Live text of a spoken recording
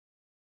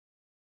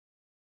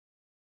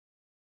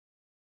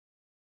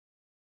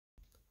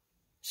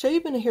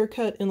Shave and a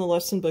Haircut in the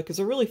lesson book is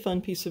a really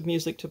fun piece of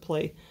music to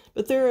play,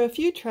 but there are a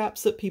few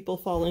traps that people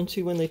fall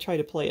into when they try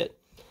to play it.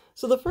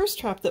 So the first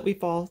trap that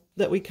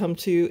we come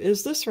to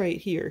is this right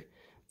here.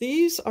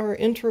 These are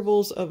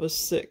intervals of a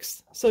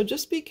sixth, so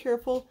just be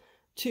careful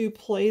to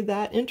play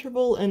that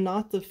interval and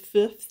not the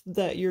fifth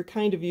that you're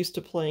kind of used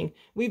to playing.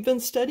 We've been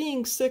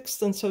studying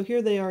sixths, and so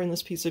here they are in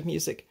this piece of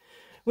music.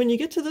 When you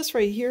get to this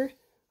right here,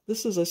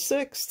 this is a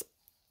sixth,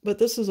 but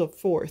this is a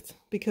fourth,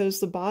 because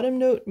the bottom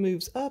note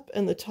moves up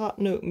and the top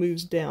note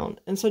moves down,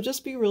 and so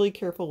just be really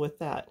careful with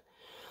that.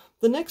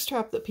 The next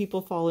trap that people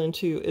fall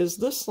into is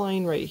this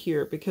line right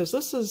here, because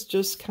this is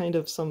just kind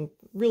of some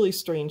really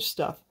strange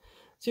stuff.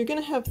 So you're going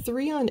to have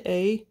 3 on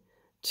A,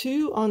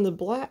 2 on the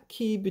black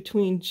key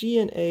between G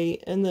and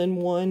A, and then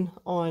 1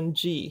 on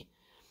G.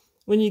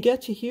 When you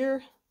get to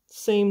here,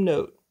 same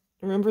note.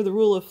 Remember the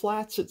rule of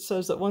flats, it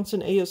says that once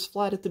an A is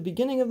flat at the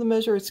beginning of the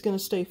measure, it's going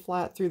to stay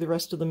flat through the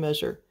rest of the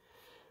measure.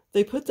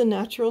 They put the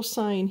natural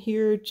sign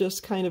here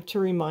just kind of to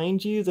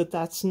remind you that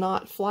that's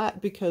not flat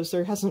because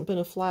there hasn't been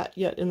a flat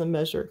yet in the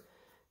measure.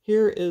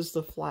 Here is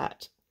the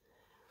flat.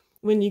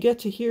 When you get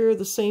to here,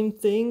 the same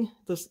thing,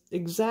 the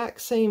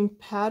exact same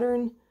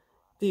pattern,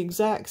 the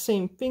exact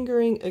same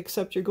fingering,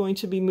 except you're going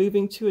to be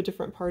moving to a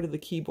different part of the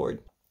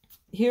keyboard.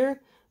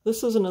 Here,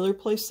 this is another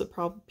place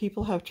that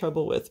people have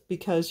trouble with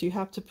because you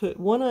have to put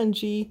 1 on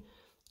G,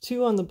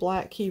 2 on the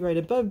black key right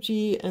above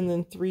G, and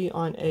then 3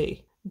 on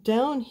A.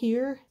 Down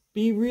here,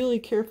 be really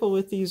careful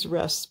with these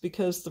rests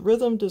because the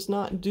rhythm does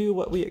not do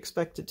what we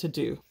expect it to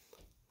do.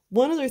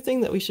 One other thing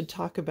that we should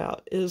talk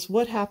about is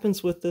what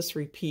happens with this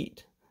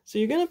repeat. So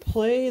you're going to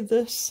play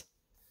this.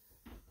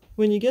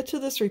 When you get to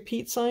this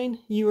repeat sign,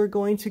 you are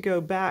going to go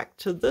back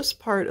to this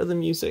part of the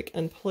music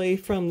and play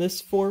from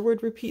this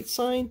forward repeat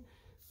sign.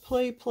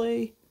 Play,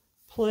 play,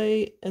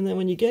 play, and then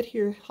when you get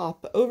here,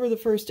 hop over the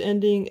first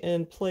ending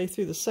and play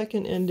through the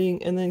second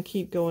ending, and then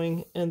keep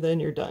going, and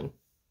then you're done.